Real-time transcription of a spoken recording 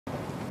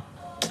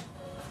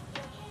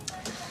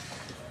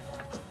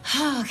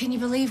Oh, can you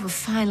believe we're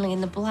finally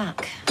in the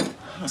black?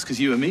 That's because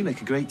you and me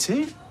make a great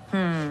team.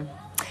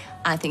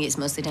 I think it's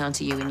mostly down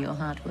to you and your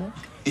hard work.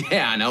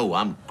 Yeah, I know.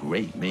 I'm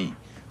great, me.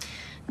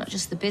 Not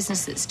just the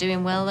business that's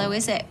doing well, though,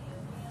 is it?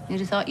 Who'd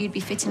have thought you'd be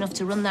fit enough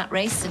to run that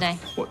race today?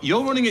 What,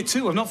 you're running it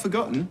too? I've not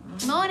forgotten.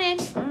 Morning.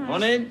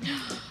 Morning.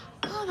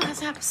 Oh,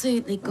 that's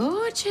absolutely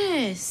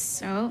gorgeous.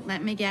 So,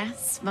 let me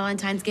guess.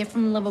 Valentine's gift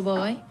from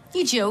Loverboy.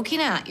 You're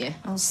joking, aren't you?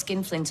 Old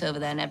Skinflint over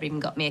there never even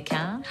got me a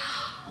card.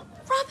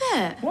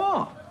 Robert!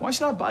 What? Why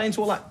should I buy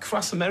into all that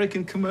crass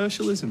American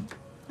commercialism?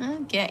 I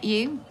get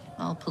you.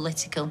 All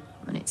political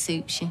when it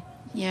suits you.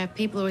 Yeah,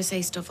 people always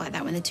say stuff like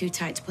that when they're too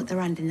tight to put their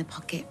hand in the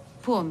pocket.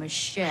 Poor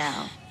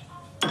Michelle.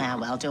 Ah,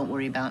 well, don't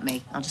worry about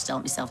me. I'll just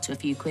help myself to a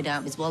few quid out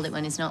of his wallet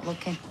when he's not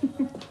looking.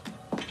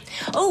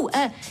 Oh,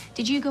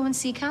 did you go and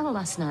see Carla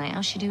last night?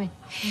 How's she doing?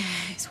 Yeah,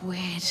 it's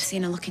weird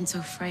seeing her looking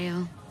so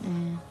frail.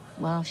 Yeah.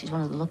 Well, she's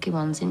one of the lucky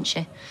ones, isn't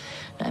she?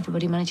 Not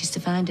everybody manages to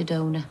find a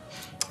donor.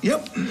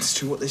 Yep, it's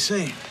true what they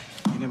say.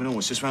 You never know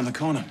what's just round the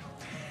corner.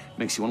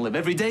 Makes you want to live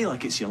every day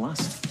like it's your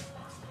last.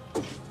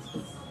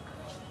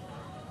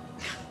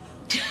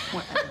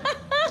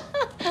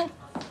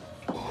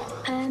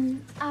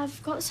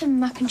 I've got some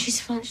mac and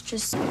cheese French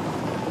just... You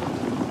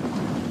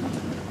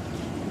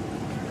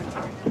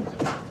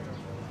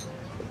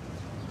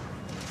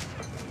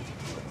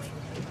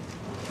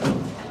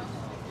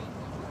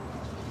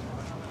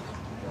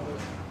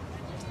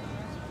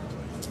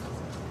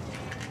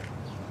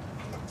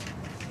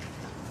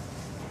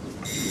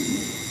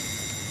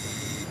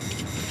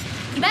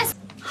best...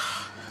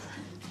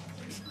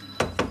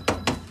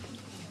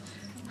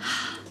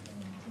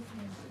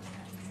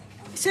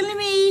 It's only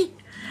me,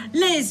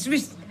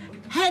 Liz,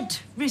 head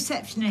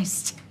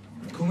receptionist.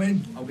 Come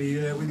in. I'll be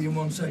with you in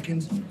 1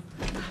 second.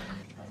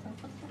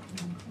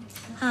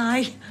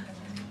 Hi.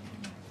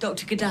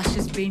 Dr. Kadash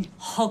has been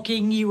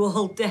hogging you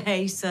all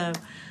day, so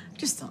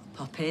just thought I'd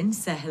pop in,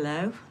 say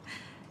hello,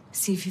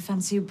 see if you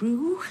fancy a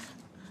brew.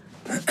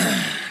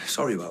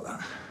 Sorry about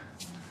that.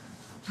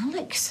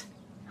 Alex,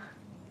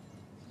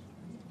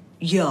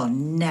 you're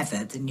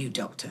never the new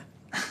doctor.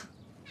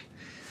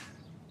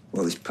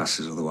 Well, this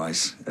passes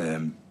otherwise.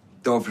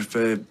 Do I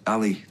prefer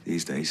Ali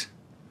these days?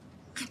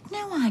 I'd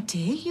no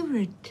idea you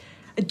were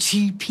a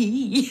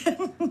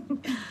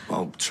GP.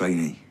 Well,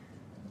 trainee.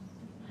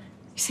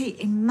 You see,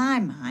 in my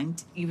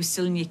mind, you were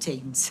still in your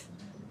teens.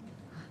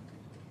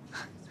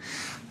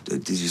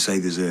 Did you say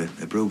there's a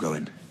brew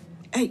going?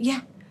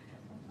 Yeah.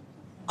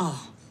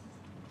 Oh,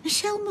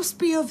 Michelle must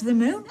be over the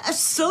moon. Her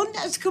son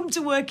has come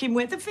to work in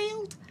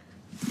Weatherfield.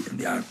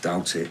 Yeah, I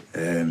doubt it.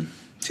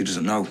 She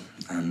doesn't know,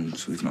 and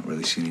we've not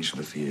really seen each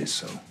other for years,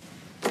 so...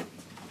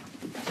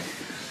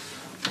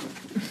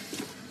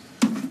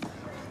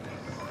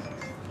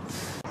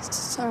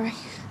 Sorry.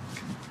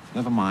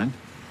 Never mind.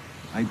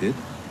 I did.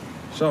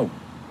 So,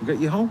 we'll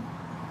get you home?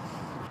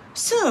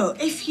 So,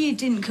 if you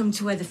didn't come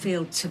to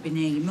Weatherfield to be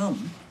near your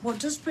mum, what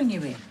does bring you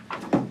here?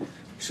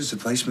 It's just a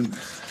placement.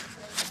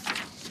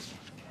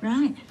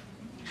 Right.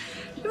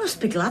 You must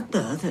be glad,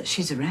 though, that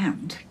she's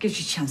around. Gives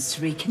you a chance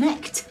to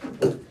reconnect.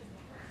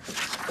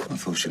 I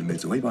thought she'd have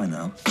moved away by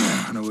now.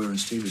 I know her and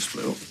Steve have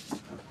split up.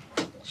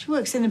 She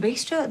works in a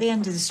bistro at the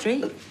end of the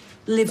street.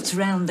 Lives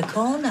round the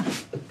corner.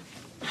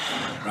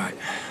 Right.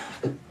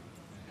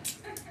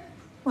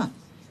 Well,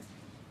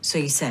 so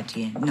you said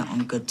you're not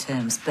on good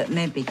terms, but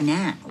maybe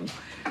now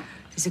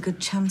there's a good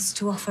chance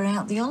to offer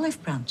out the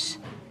olive branch.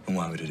 And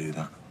why would I do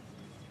that?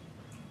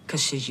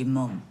 Because she's your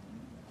mum.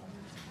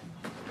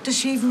 Does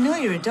she even know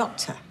you're a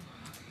doctor?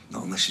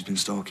 Not unless she's been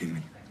stalking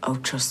me. Oh,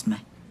 trust me,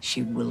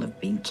 she will have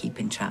been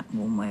keeping track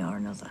one way or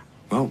another.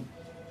 Well,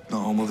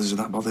 not all mothers are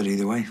that bothered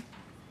either way.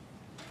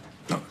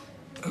 Look,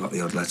 I got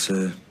the odd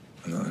letter,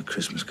 I got a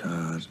Christmas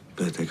card,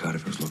 birthday card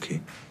if I was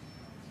lucky.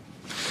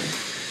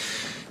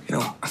 You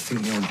know, I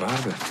think the old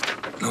Barbara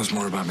knows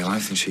more about my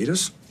life than she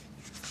does.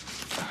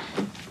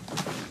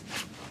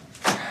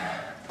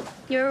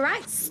 You're a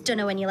right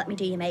stunner when you let me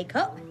do your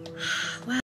makeup.